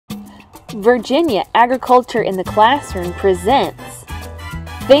Virginia Agriculture in the Classroom presents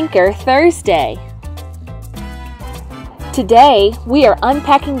Thinker Thursday. Today, we are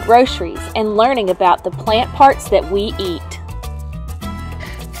unpacking groceries and learning about the plant parts that we eat.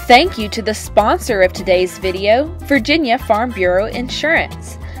 Thank you to the sponsor of today's video, Virginia Farm Bureau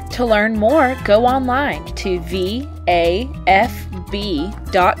Insurance. To learn more, go online to VAFB.com.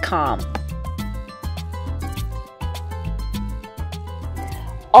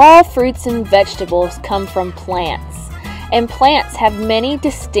 All fruits and vegetables come from plants, and plants have many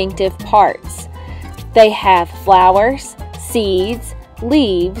distinctive parts. They have flowers, seeds,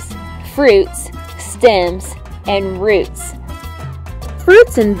 leaves, fruits, stems, and roots.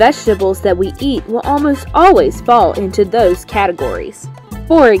 Fruits and vegetables that we eat will almost always fall into those categories.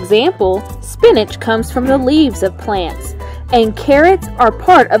 For example, spinach comes from the leaves of plants, and carrots are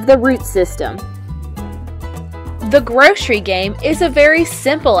part of the root system. The grocery game is a very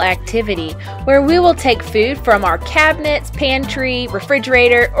simple activity where we will take food from our cabinets, pantry,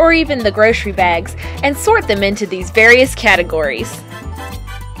 refrigerator, or even the grocery bags and sort them into these various categories.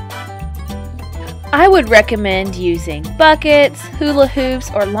 I would recommend using buckets, hula hoops,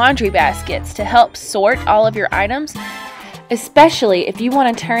 or laundry baskets to help sort all of your items, especially if you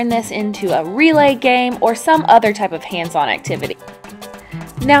want to turn this into a relay game or some other type of hands-on activity.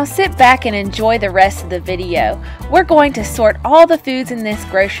 Now sit back and enjoy the rest of the video. We're going to sort all the foods in this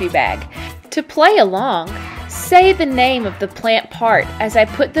grocery bag. To play along, say the name of the plant part as I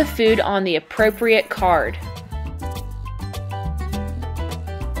put the food on the appropriate card.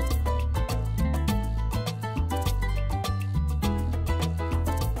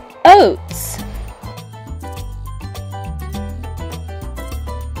 Oats.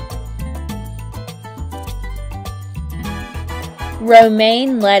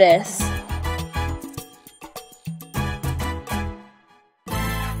 Romaine lettuce.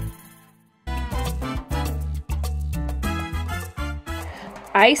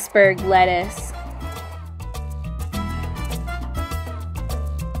 Iceberg lettuce.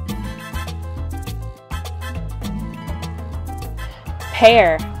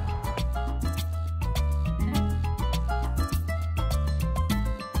 Pear.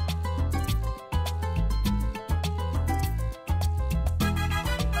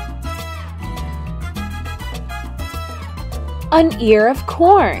 An ear of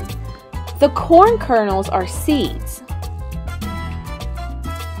corn. The corn kernels are seeds.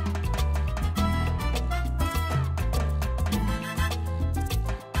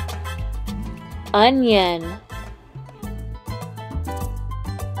 Onion.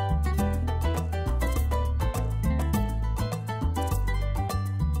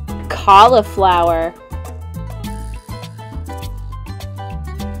 Cauliflower.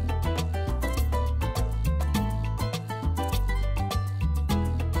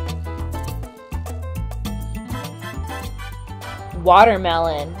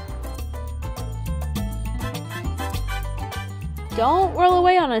 Watermelon. Don't roll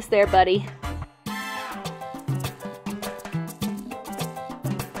away on us there, buddy.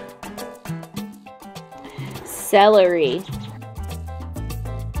 Celery.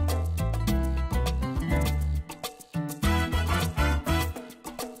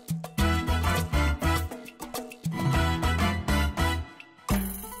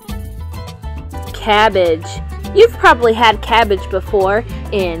 Cabbage. You've probably had cabbage before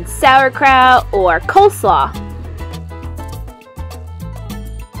in sauerkraut or coleslaw.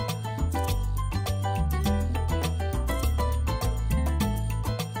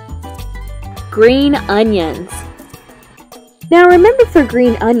 Green onions. Now remember for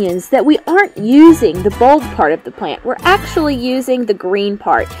green onions that we aren't using the bulb part of the plant. We're actually using the green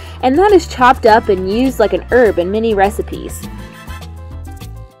part, and that is chopped up and used like an herb in many recipes.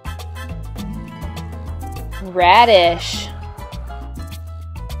 Radish.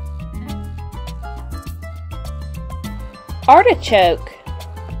 Artichoke.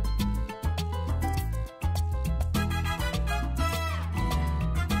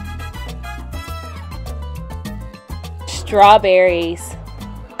 Strawberries.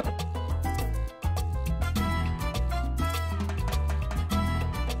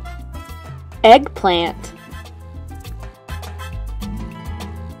 Eggplant.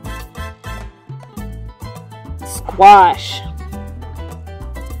 Squash.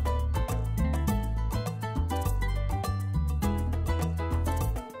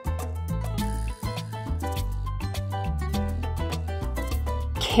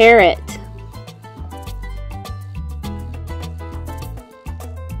 Carrot.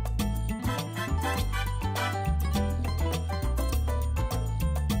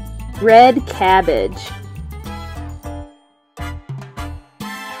 Red cabbage.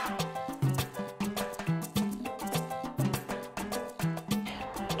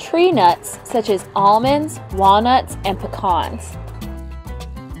 tree nuts such as almonds, walnuts, and pecans.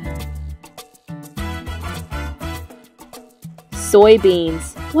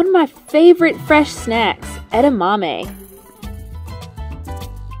 Soybeans, one of my favorite fresh snacks, edamame.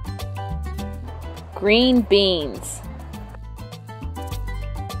 Green beans.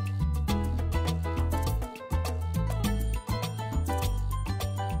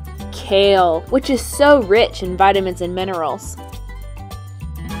 Kale, which is so rich in vitamins and minerals.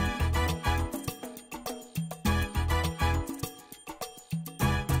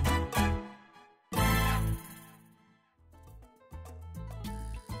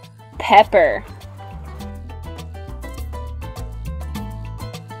 Pepper.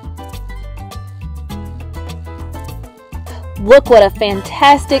 Look what a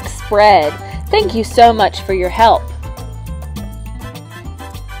fantastic spread! Thank you so much for your help.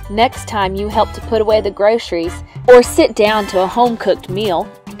 Next time you help to put away the groceries or sit down to a home-cooked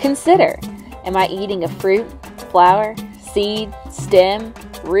meal, consider, am I eating a fruit, flower, seed, stem,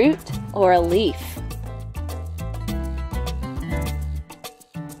 root, or a leaf?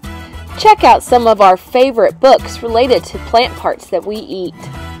 Check out some of our favorite books related to plant parts that we eat.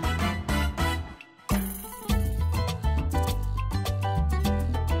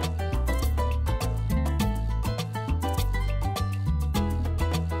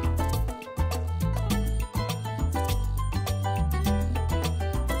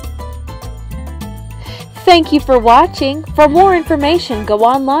 Thank you for watching. For more information, go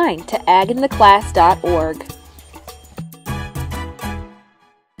online to aggintheclass.org.